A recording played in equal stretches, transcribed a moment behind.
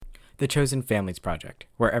the Chosen Families Project,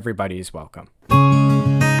 where everybody is welcome.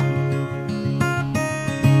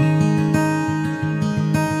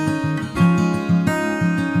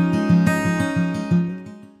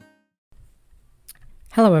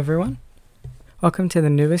 Hello everyone. Welcome to the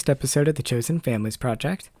newest episode of the Chosen Families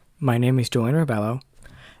Project. My name is Julian Rebello,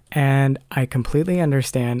 and I completely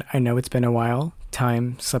understand. I know it's been a while.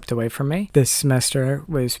 Time slipped away from me. This semester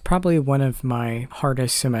was probably one of my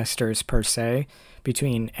hardest semesters per se,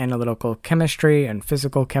 between analytical chemistry and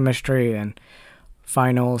physical chemistry and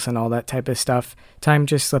finals and all that type of stuff. Time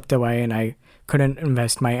just slipped away and I couldn't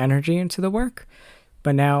invest my energy into the work.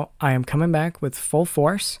 But now I am coming back with full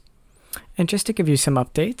force. And just to give you some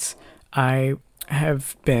updates, I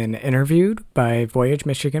have been interviewed by Voyage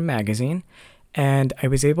Michigan magazine, and I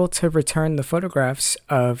was able to return the photographs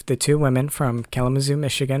of the two women from Kalamazoo,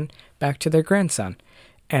 Michigan, back to their grandson.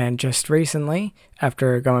 And just recently,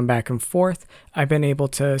 after going back and forth, I've been able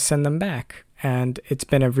to send them back. And it's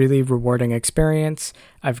been a really rewarding experience.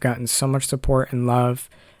 I've gotten so much support and love,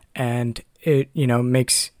 and it,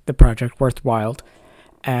 makes the project worthwhile.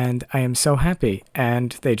 And I am so happy.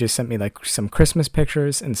 And they just sent me some Christmas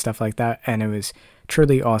pictures and stuff like that. And it was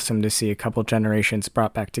truly awesome to see a couple generations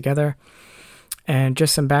brought back together. And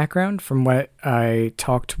just some background from what I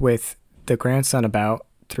talked with the grandson about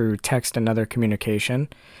through text and other communication.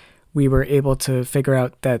 We were able to figure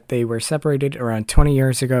out that they were separated around 20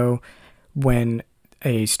 years ago when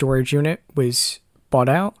a storage unit was bought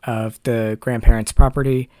out of the grandparents'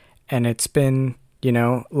 property, and it's been,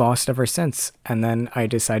 lost ever since. And then I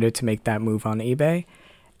decided to make that move on eBay,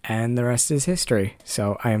 and the rest is history.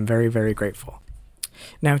 So I am very, very grateful.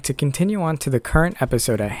 Now, to continue on to the current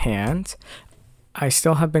episode at hand, I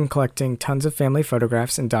still have been collecting tons of family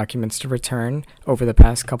photographs and documents to return over the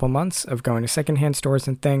past couple months of going to secondhand stores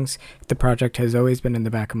and things. The project has always been in the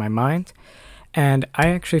back of my mind. And I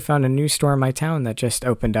actually found a new store in my town that just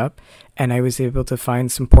opened up, and I was able to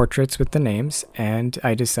find some portraits with the names, and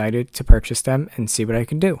I decided to purchase them and see what I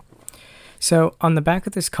could do. So on the back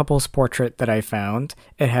of this couple's portrait that I found,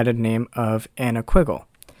 it had a name of Anna Quiggle.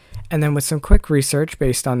 And then with some quick research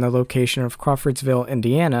based on the location of Crawfordsville,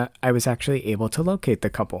 Indiana, I was actually able to locate the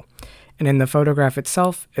couple. And in the photograph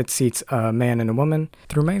itself, it seats a man and a woman.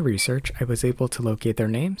 Through my research, I was able to locate their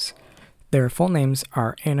names. Their full names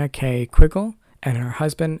are Anna K. Quiggle and her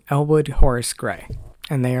husband, Elwood Horace Gray.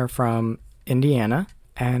 And they are from Indiana,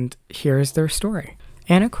 and here is their story.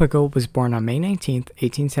 Anna Quiggle was born on May 19,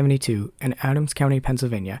 1872, in Adams County,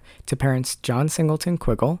 Pennsylvania, to parents John Singleton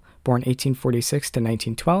Quiggle, born 1846 to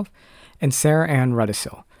 1912, and Sarah Ann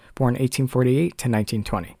Rudisil, born 1848 to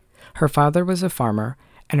 1920. Her father was a farmer,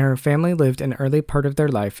 and her family lived an early part of their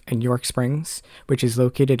life in York Springs, which is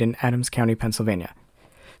located in Adams County, Pennsylvania.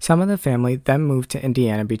 Some of the family then moved to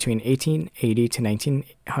Indiana between 1880 to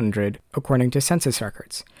 1900, according to census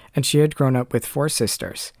records, and she had grown up with four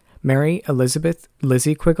sisters: Mary Elizabeth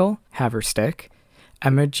Lizzie Quiggle Haverstick,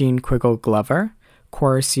 Emma Jean Quiggle Glover,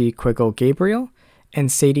 Cora C. Quiggle Gabriel,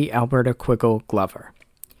 and Sadie Alberta Quiggle Glover.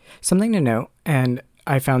 Something to note, and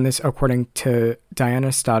I found this according to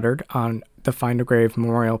Diana Stoddard on the Find a Grave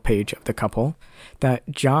memorial page of the couple, that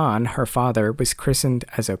John, her father, was christened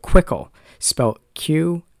as a Quickle, spelled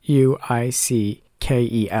Quickel,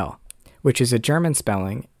 which is a German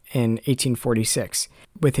spelling in 1846,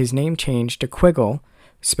 with his name changed to Quiggle,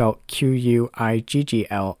 spelled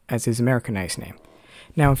Quiggl, as his Americanized name.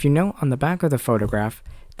 Now, if you note on the back of the photograph,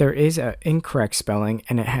 there is an incorrect spelling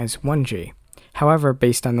and it has one G. However,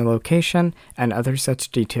 based on the location and other such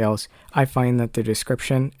details, I find that the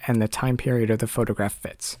description and the time period of the photograph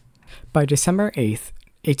fits. By December 8th,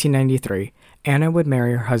 1893, Anna would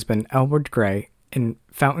marry her husband Elwood Gray in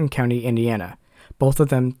Fountain County, Indiana, both of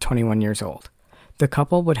them 21 years old. The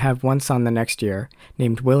couple would have one son the next year,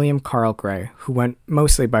 named William Carl Gray, who went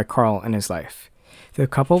mostly by Carl in his life. The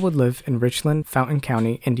couple would live in Richland, Fountain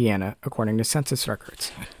County, Indiana, according to census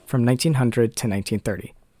records, from 1900 to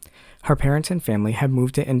 1930. Her parents and family had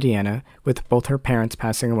moved to Indiana, with both her parents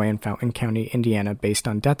passing away in Fountain County, Indiana, based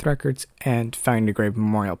on death records and Find a Grave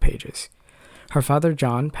memorial pages. Her father,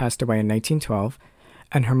 John, passed away in 1912,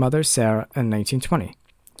 and her mother, Sarah, in 1920.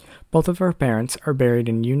 Both of her parents are buried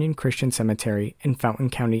in Union Christian Cemetery in Fountain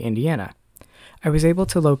County, Indiana. I was able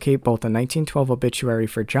to locate both a 1912 obituary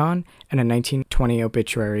for John and a 1920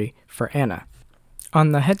 obituary for Anna.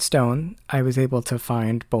 On the headstone, I was able to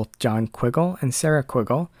find both John Quiggle and Sarah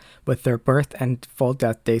Quiggle with their birth and full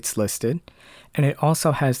death dates listed, and it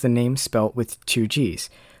also has the name spelt with two G's,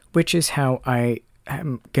 which is how I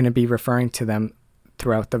am going to be referring to them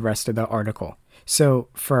throughout the rest of the article. So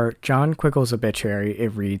for John Quiggle's obituary,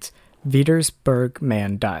 it reads, Vietersburg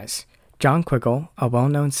man dies. John Quiggle, a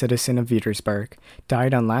well-known citizen of Petersburg,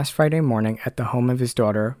 died on last Friday morning at the home of his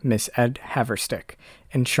daughter, Miss Ed Haverstick,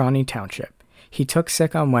 in Shawnee Township. He took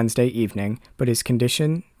sick on Wednesday evening, but his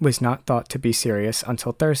condition was not thought to be serious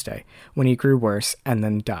until Thursday, when he grew worse and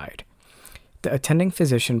then died. The attending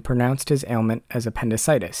physician pronounced his ailment as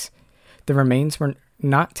appendicitis. The remains were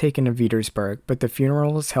not taken to Petersburg, but the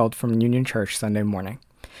funeral was held from Union Church Sunday morning.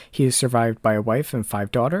 He is survived by a wife and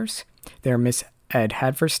 5 daughters. They are Miss Ed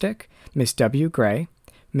Haverstick, Miss W. Gray,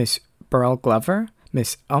 Miss Burrell Glover,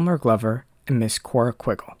 Miss Elmer Glover, and Miss Cora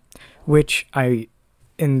Quiggle, which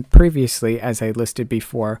previously, as I listed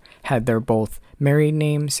before, had their both married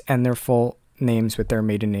names and their full names with their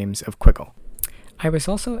maiden names of Quiggle. I was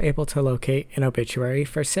also able to locate an obituary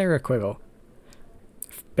for Sarah Quiggle,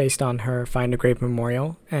 based on her Find a Grave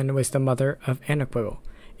memorial, and was the mother of Anna Quiggle.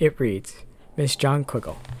 It reads, Miss John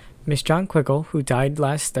Quiggle. Miss John Quiggle, who died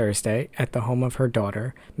last Thursday at the home of her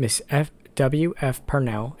daughter, Miss W. F.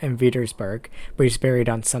 Purnell in Petersburg, was buried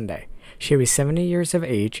on Sunday. She was 70 years of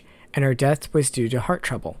age, and her death was due to heart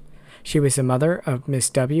trouble. She was the mother of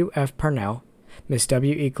Miss W. F. Purnell, Miss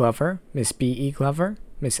W. E. Glover, Miss B. E. Glover,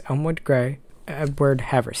 Miss Elmwood Gray, Edward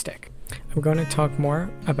Haverstick. I'm going to talk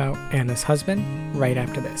more about Anna's husband right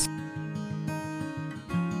after this.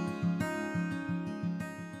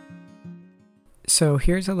 So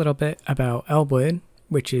here's a little bit about Elwood,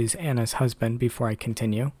 which is Anna's husband, before I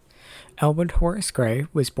continue. Elwood Horace Gray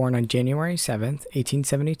was born on January 7,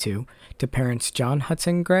 1872, to parents John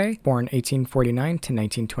Hudson Gray, born 1849 to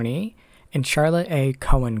 1928, and Charlotte A.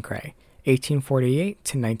 Cohen Gray, 1848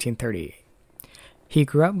 to 1938. He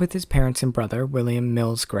grew up with his parents and brother, William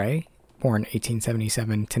Mills Gray, born 1877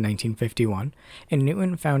 to 1951, in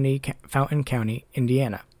Newton, Fountain County,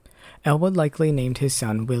 Indiana. Elwood likely named his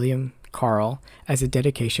son William Carl as a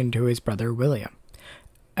dedication to his brother William.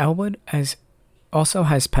 Elwood also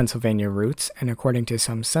has Pennsylvania roots, and according to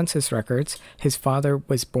some census records, his father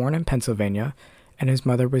was born in Pennsylvania and his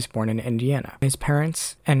mother was born in Indiana. His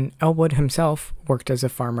parents and Elwood himself worked as a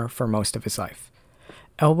farmer for most of his life.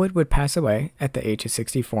 Elwood would pass away at the age of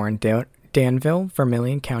 64 in Danville,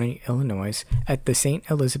 Vermilion County, Illinois, at the St.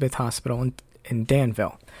 Elizabeth Hospital in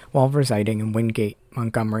Danville, while residing in Wingate,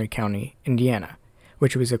 Montgomery County, Indiana,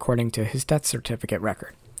 which was according to his death certificate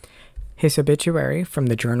record. His obituary from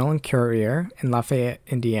the Journal and Courier in Lafayette,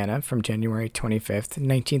 Indiana, from January 25,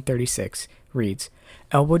 1936, reads,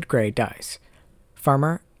 Elwood Gray dies.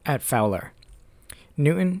 Farmer at Fowler.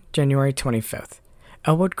 Newton, January 25th.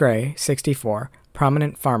 Elwood Gray, 64,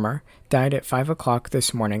 prominent farmer, died at 5 o'clock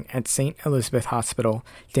this morning at St. Elizabeth Hospital,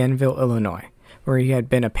 Danville, Illinois, where he had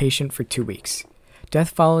been a patient for 2 weeks. Death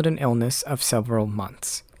followed an illness of several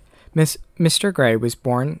months. Mr. Gray was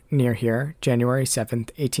born near here, January 7,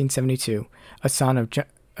 1872, a son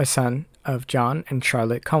of John and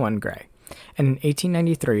Charlotte Cohen Gray, and in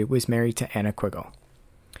 1893 was married to Anna Quiggle.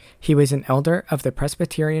 He was an elder of the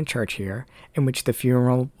Presbyterian Church here, in which the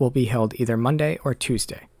funeral will be held either Monday or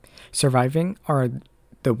Tuesday. Surviving are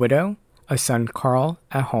the widow, a son Carl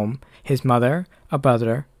at home, his mother, a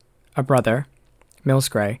brother, Mills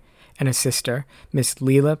Gray, and a sister, Miss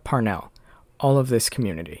Leela Parnell, all of this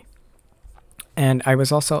community. And I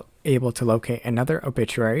was also able to locate another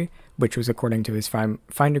obituary, which was according to his Find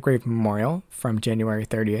a Grave memorial from January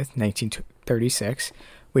 30th, 1936,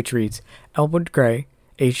 which reads, Elwood Gray,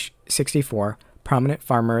 age 64, prominent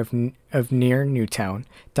farmer of near Newtown,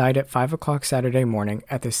 died at 5 o'clock Saturday morning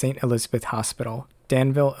at the St. Elizabeth Hospital,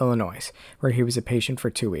 Danville, Illinois, where he was a patient for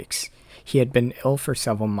 2 weeks. He had been ill for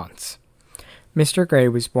several months. Mr. Gray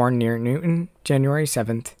was born near Newton, January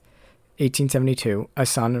 7th, 1872, a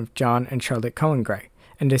son of John and Charlotte Cohen Gray.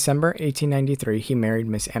 In December 1893, he married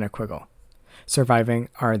Miss Anna Quiggle. Surviving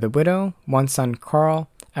are the widow, one son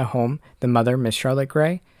Carl at home, the mother Miss Charlotte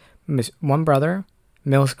Gray, one brother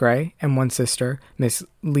Mills Gray, and one sister Miss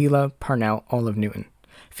Leela Parnell, all of Newton.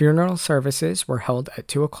 Funeral services were held at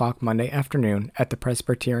 2 o'clock Monday afternoon at the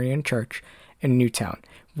Presbyterian Church in Newtown,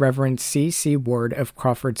 Reverend C.C. Ward of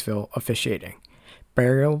Crawfordsville officiating.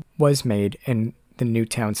 Burial was made in the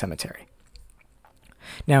Newtown Cemetery.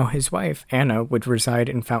 Now, his wife, Anna, would reside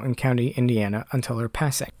in Fountain County, Indiana, until her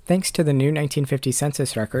passing. Thanks to the new 1950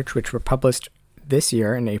 census records, which were published this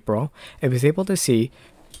year in April, I was able to see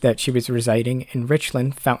that she was residing in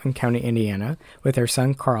Richland, Fountain County, Indiana, with her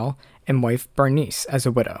son Carl and wife Bernice as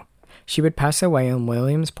a widow. She would pass away in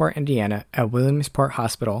Williamsport, Indiana, at Williamsport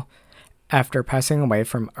Hospital after passing away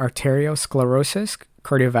from arteriosclerosis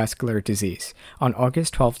cardiovascular disease on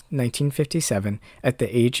August 12, 1957, at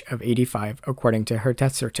the age of 85, according to her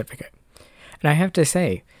death certificate. And I have to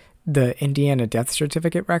say, the Indiana death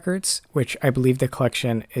certificate records, which I believe the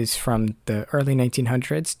collection is from the early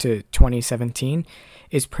 1900s to 2017,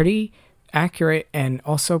 is pretty accurate and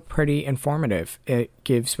also pretty informative. It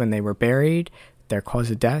gives when they were buried, their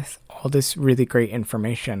cause of death, all this really great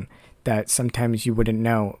information that sometimes you wouldn't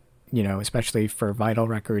know, especially for vital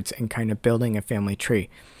records and kind of building a family tree.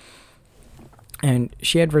 And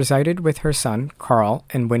she had resided with her son, Carl,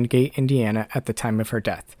 in Wingate, Indiana at the time of her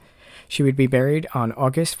death. She would be buried on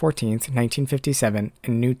August 14th, 1957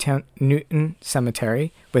 in Newton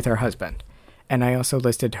Cemetery with her husband. And I also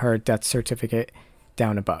listed her death certificate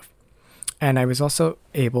down above. And I was also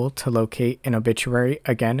able to locate an obituary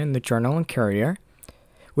again in the Journal and Courier,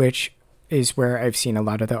 which is where I've seen a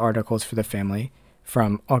lot of the articles for the family,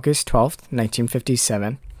 from August 12th,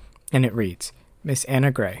 1957. And it reads, Miss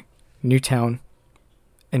Anna Gray, Newtown,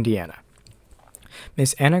 Indiana.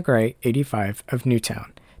 Miss Anna Gray, 85, of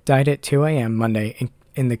Newtown, died at 2 a.m. Monday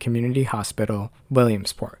in the community hospital,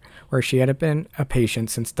 Williamsport, where she had been a patient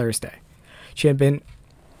since Thursday. She had been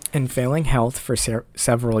in failing health for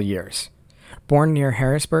several years. Born near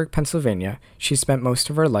Harrisburg, Pennsylvania, she spent most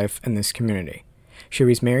of her life in this community. She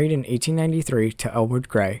was married in 1893 to Elwood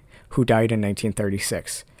Gray, who died in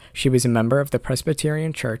 1936. She was a member of the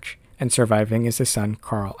Presbyterian Church and surviving is a son,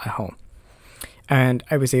 Carl, at home. And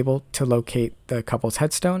I was able to locate the couple's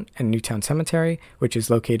headstone in Newtown Cemetery, which is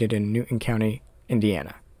located in Newton County,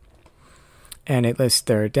 Indiana. And it lists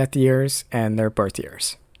their death years and their birth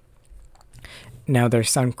years. Now, their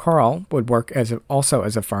son Carl would work also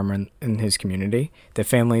as a farmer in his community. The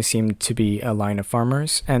family seemed to be a line of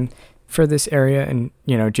farmers, and for this area and,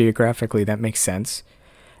 geographically, that makes sense.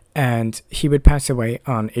 And he would pass away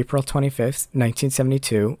on April 25th,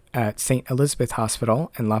 1972 at St. Elizabeth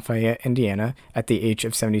Hospital in Lafayette, Indiana at the age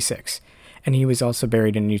of 76. And he was also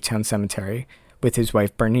buried in Newtown Cemetery with his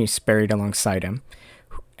wife Bernice buried alongside him.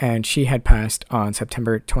 And she had passed on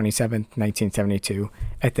September 27th, 1972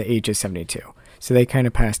 at the age of 72. So they kind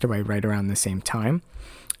of passed away right around the same time.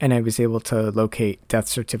 And I was able to locate death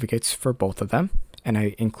certificates for both of them. And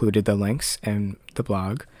I included the links in the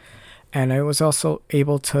blog. And I was also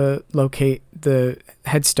able to locate the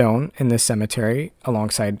headstone in the cemetery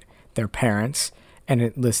alongside their parents, and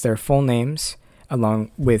it lists their full names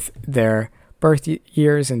along with their birth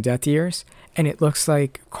years and death years, and it looks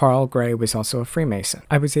like Carl Gray was also a Freemason.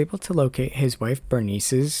 I was able to locate his wife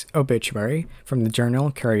Bernice's obituary from the Journal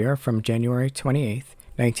and Courier from January 28th,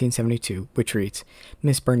 1972, which reads,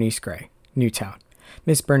 Miss Bernice Gray, Newtown.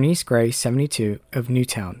 Miss Bernice Gray, 72, of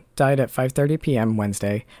Newtown, died at 5:30 p.m.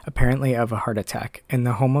 Wednesday, apparently of a heart attack, in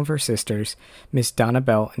the home of her sisters, Miss Donna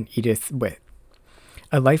Bell and Edith Witt.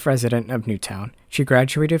 A life resident of Newtown, she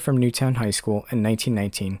graduated from Newtown High School in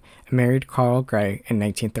 1919 and married Carl Gray in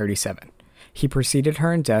 1937. He preceded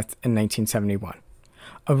her in death in 1971.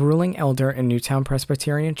 A ruling elder in Newtown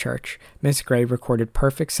Presbyterian Church, Miss Gray recorded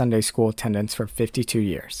perfect Sunday school attendance for 52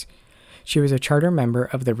 years. She was a charter member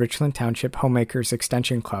of the Richland Township Homemakers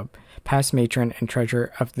Extension Club, past matron and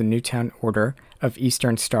treasurer of the Newtown Order of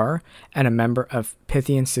Eastern Star, and a member of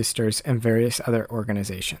Pythian Sisters and various other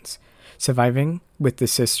organizations. Surviving with the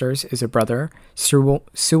sisters is a brother, Sewell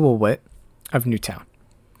Witt, of Newtown.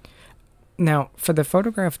 Now, for the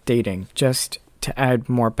photograph dating, just to add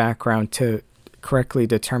more background to correctly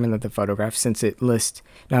determine the photograph, since it lists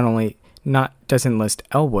doesn't list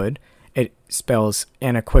Elwood, it spells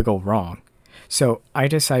Anna Quiggle wrong. So I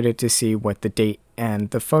decided to see what the date and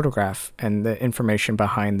the photograph and the information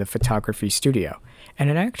behind the photography studio. And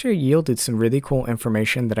it actually yielded some really cool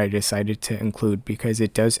information that I decided to include because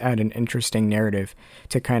it does add an interesting narrative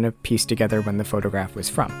to kind of piece together when the photograph was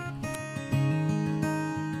from.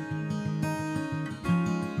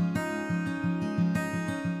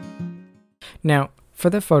 Now, for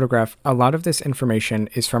the photograph, a lot of this information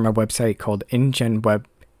is from a website called the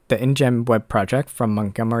InGen Web Project from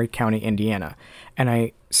Montgomery County, Indiana. And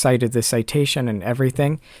I cited the citation and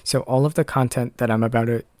everything, so all of the content that I'm about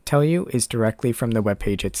to tell you is directly from the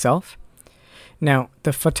webpage itself. Now,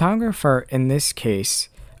 the photographer in this case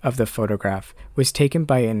of the photograph was taken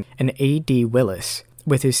by an A.D. Willis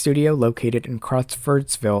with his studio located in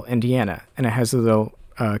Crawfordsville, Indiana, and it has a little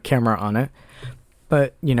camera on it.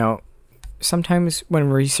 But, sometimes when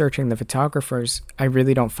researching the photographers, I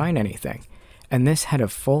really don't find anything. And this had a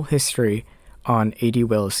full history on A.D.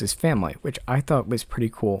 Willis's family, which I thought was pretty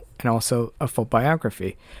cool, and also a full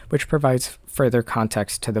biography, which provides further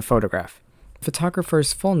context to the photograph. The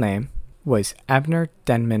photographer's full name was Abner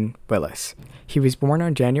Denman Willis. He was born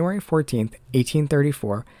on January 14th,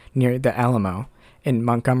 1834, near the Alamo in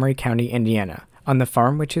Montgomery County, Indiana, on the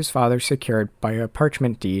farm which his father secured by a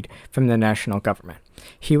parchment deed from the national government.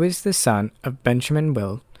 He was the son of Benjamin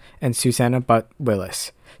Will and Susanna Butt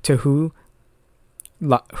Willis, whose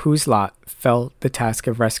lot fell the task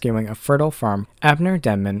of rescuing a fertile farm. Abner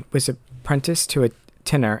Denman was apprenticed to a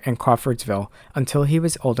tinner in Crawfordsville until he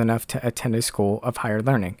was old enough to attend a school of higher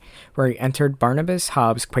learning, where he entered Barnabas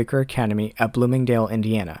Hobbs Quaker Academy at Bloomingdale,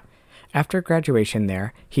 Indiana. After graduation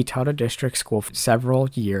there, he taught a district school for several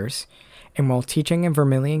years, and while teaching in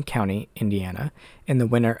Vermilion County, Indiana, in the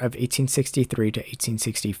winter of 1863 to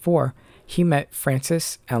 1864, he met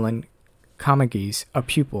Frances Ellen Comegys, a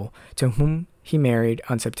pupil, to whom he married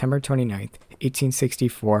on September 29,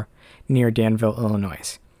 1864, near Danville,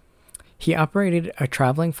 Illinois. He operated a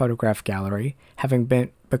traveling photograph gallery,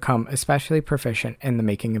 having become especially proficient in the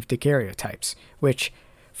making of daguerreotypes, which,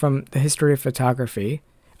 from the history of photography,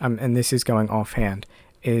 and this is going offhand,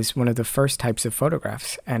 is one of the first types of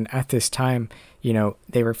photographs. And at this time,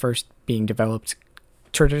 they were first being developed.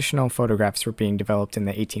 Traditional photographs were being developed in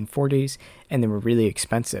the 1840s, and they were really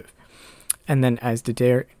expensive. And then as the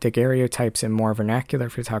daguerreotypes and more vernacular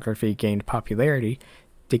photography gained popularity,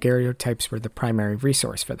 daguerreotypes were the primary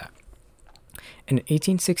resource for that. In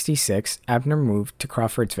 1866, Abner moved to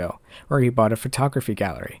Crawfordsville, where he bought a photography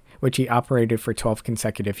gallery, which he operated for 12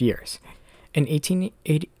 consecutive years. In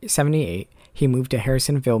 1878, he moved to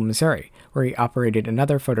Harrisonville, Missouri, where he operated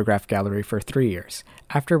another photograph gallery for 3 years,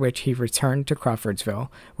 after which he returned to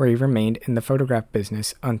Crawfordsville, where he remained in the photograph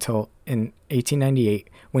business until in 1898,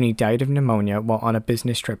 when he died of pneumonia while on a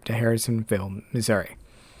business trip to Harrisonville, Missouri.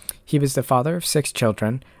 He was the father of 6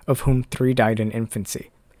 children, of whom 3 died in infancy.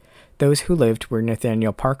 Those who lived were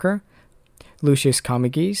Nathaniel Parker, Lucius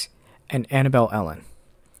Comegys, and Annabelle Ellen.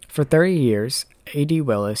 For 30 years, A.D.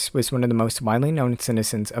 Willis was one of the most widely known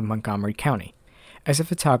citizens of Montgomery County. As a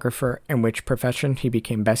photographer, in which profession he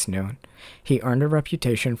became best known, he earned a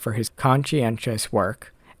reputation for his conscientious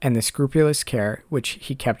work and the scrupulous care which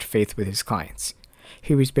he kept faith with his clients.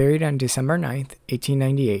 He was buried on December 9,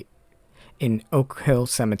 1898, in Oak Hill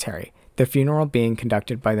Cemetery, the funeral being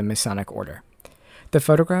conducted by the Masonic Order.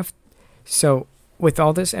 So, with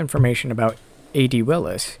all this information about A.D.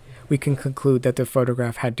 Willis, we can conclude that the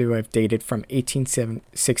photograph had to have dated from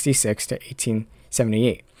 1866 to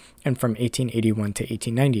 1878, and from 1881 to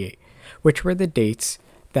 1898, which were the dates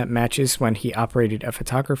that matches when he operated a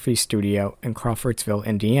photography studio in Crawfordsville,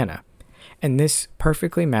 Indiana. And this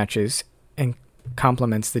perfectly matches and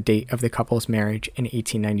complements the date of the couple's marriage in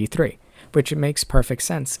 1893, which makes perfect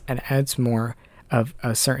sense and adds more of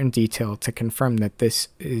a certain detail to confirm that this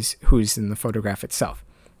is who's in the photograph itself.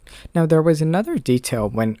 Now, there was another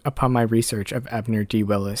detail upon my research of Abner D.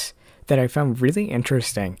 Willis that I found really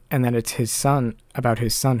interesting, and that it's about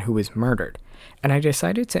his son who was murdered. And I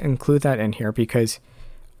decided to include that in here because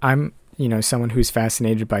I'm, someone who's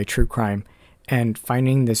fascinated by true crime, and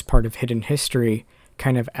finding this part of hidden history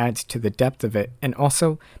kind of adds to the depth of it, and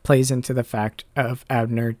also plays into the fact of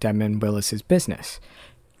Abner Denman Willis's business.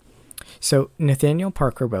 So Nathaniel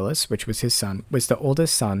Parker Willis, which was his son, was the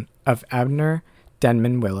oldest son of Abner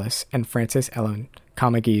Denman Willis and Frances Ellen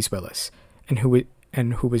Comegys Willis, and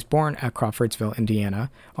who was born at Crawfordsville,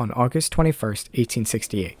 Indiana, on August 21st,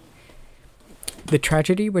 1868. The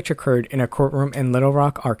tragedy, which occurred in a courtroom in Little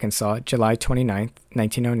Rock, Arkansas, July 29,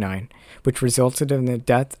 1909, which resulted in the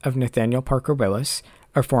death of Nathaniel Parker Willis,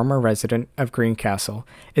 a former resident of Greencastle,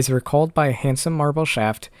 is recalled by a handsome marble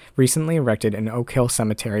shaft recently erected in Oak Hill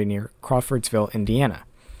Cemetery near Crawfordsville, Indiana.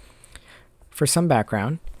 For some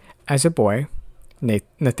background, as a boy,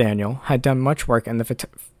 Nathaniel had done much work in the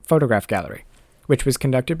photograph gallery, which was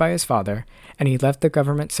conducted by his father, and he left the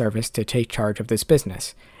government service to take charge of this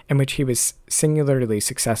business, in which he was singularly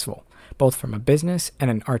successful, both from a business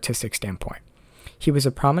and an artistic standpoint. He was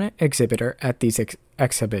a prominent exhibitor at these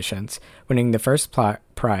exhibitions, winning the first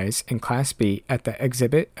prize in Class B at the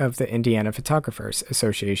exhibit of the Indiana Photographers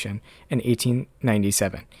Association in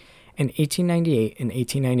 1897. In 1898 and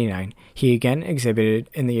 1899, he again exhibited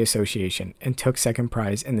in the association and took second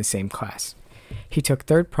prize in the same class. He took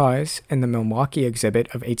third prize in the Milwaukee exhibit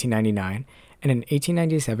of 1899, and in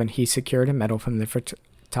 1897 he secured a medal from the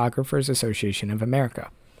Photographers Association of America.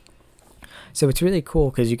 So it's really cool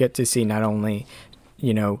because you get to see not only,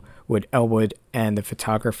 would Elwood and the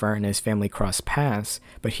photographer and his family cross paths,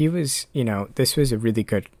 but he was, this was a really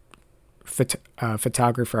good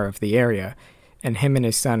photographer of the area, and him and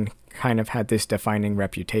his son kind of had this defining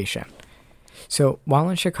reputation. So while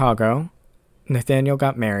in Chicago, Nathaniel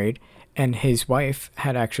got married, and his wife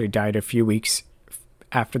had actually died a few weeks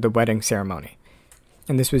after the wedding ceremony,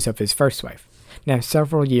 and this was of his first wife. Now,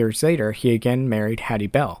 several years later, he again married Hattie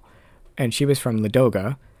Bell, and she was from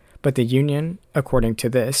Ladoga, but the union, according to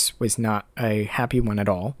this, was not a happy one at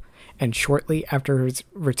all, and shortly after his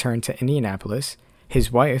return to Indianapolis, His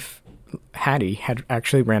wife, Hattie, had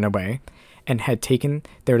actually ran away and had taken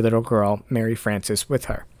their little girl, Mary Frances, with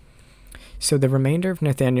her. So the remainder of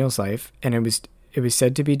Nathaniel's life, and it was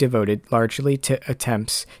said to be devoted largely to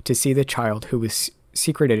attempts to see the child, who was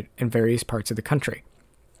secreted in various parts of the country.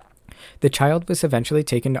 The child was eventually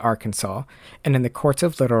taken to Arkansas, and in the courts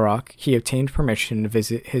of Little Rock, he obtained permission to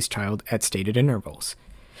visit his child at stated intervals.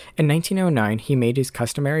 In 1909, he made his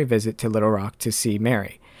customary visit to Little Rock to see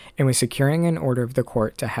Mary, and was securing an order of the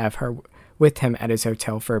court to have her with him at his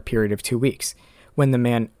hotel for a period of 2 weeks, when the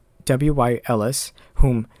man W.Y. Ellis,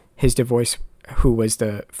 who was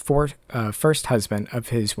the first husband of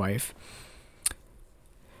his wife,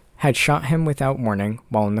 had shot him without warning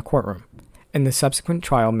while in the courtroom. In the subsequent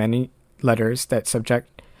trial, many letters that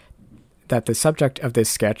the subject of this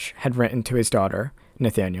sketch had written to his daughter,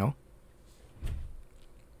 Nathaniel.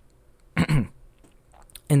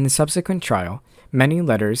 In the subsequent trial, many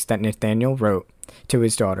letters that Nathaniel wrote to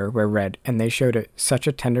his daughter were read, and they showed such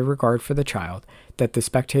a tender regard for the child that the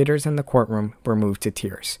spectators in the courtroom were moved to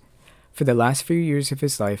tears. For the last few years of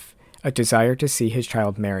his life, a desire to see his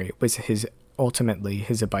child Mary was ultimately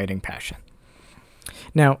his abiding passion.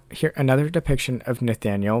 Now, here another depiction of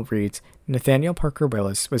Nathaniel reads, Nathaniel Parker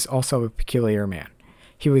Willis was also a peculiar man.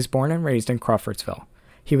 He was born and raised in Crawfordsville.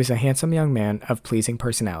 He was a handsome young man of pleasing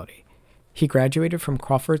personality. He graduated from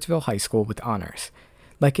Crawfordsville High School with honors.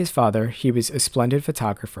 Like his father, he was a splendid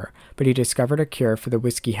photographer, but he discovered a cure for the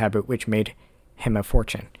whiskey habit which made him a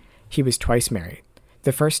fortune. He was twice married.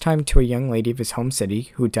 The first time to a young lady of his home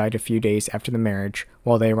city, who died a few days after the marriage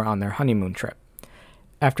while they were on their honeymoon trip.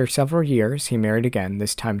 After several years, he married again,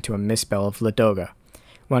 this time to a Miss Bell of Ladoga.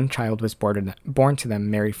 One child was born to them,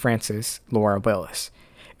 Mary Frances Laura Willis.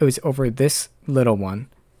 It was over this little one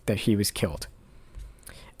that he was killed.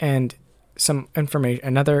 And some information,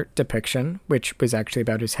 another depiction, which was actually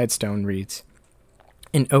about his headstone, reads,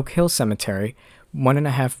 in Oak Hill Cemetery,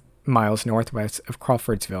 1.5 miles northwest of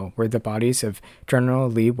Crawfordsville, where the bodies of General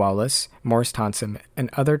Lee Wallace, Morris Thompson, and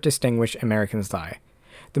other distinguished Americans lie.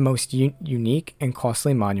 The most unique and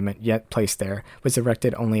costly monument yet placed there was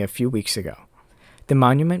erected only a few weeks ago. The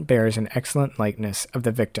monument bears an excellent likeness of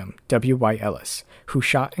the victim, W.Y. Ellis, who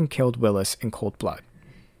shot and killed Willis in cold blood.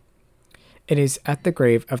 It is at the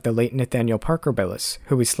grave of the late Nathaniel Parker Willis,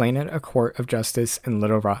 who was slain at a court of justice in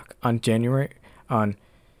Little Rock on July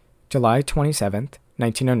 27th,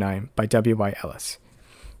 1909, by W.Y. Ellis.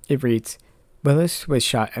 It reads, Willis was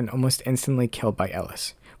shot and almost instantly killed by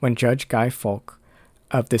Ellis, when Judge Guy Folk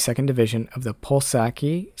of the 2nd Division of the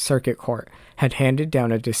Pulaski Circuit Court had handed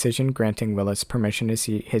down a decision granting Willis permission to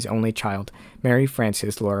see his only child, Mary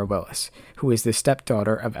Frances Laura Willis, who was the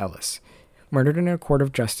stepdaughter of Ellis, murdered in a court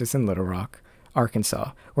of justice in Little Rock,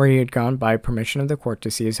 Arkansas, where he had gone by permission of the court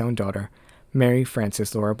to see his own daughter, Mary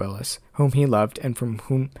Frances Laura Willis, whom he loved and from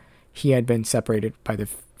whom he had been separated by the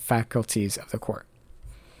faculties of the court.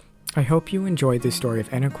 I hope you enjoyed the story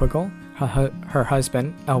of Anna Quiggle, her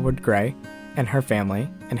husband, Quiggle-Gray, and her family,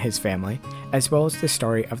 and his family, as well as the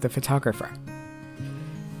story of the photographer.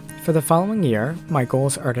 For the following year, my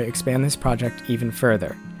goals are to expand this project even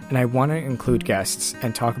further, and I want to include guests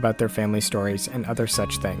and talk about their family stories and other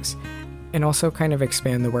such things, and also kind of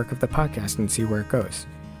expand the work of the podcast and see where it goes.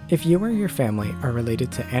 If you or your family are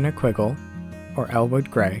related to Anna Quiggle, or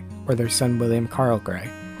Elwood Gray, or their son William Carl Gray,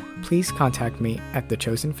 please contact me at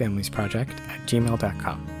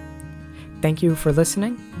thechosenfamiliesproject@gmail.com. Thank you for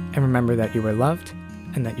listening, and remember that you are loved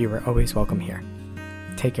and that you are always welcome here.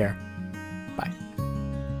 Take care.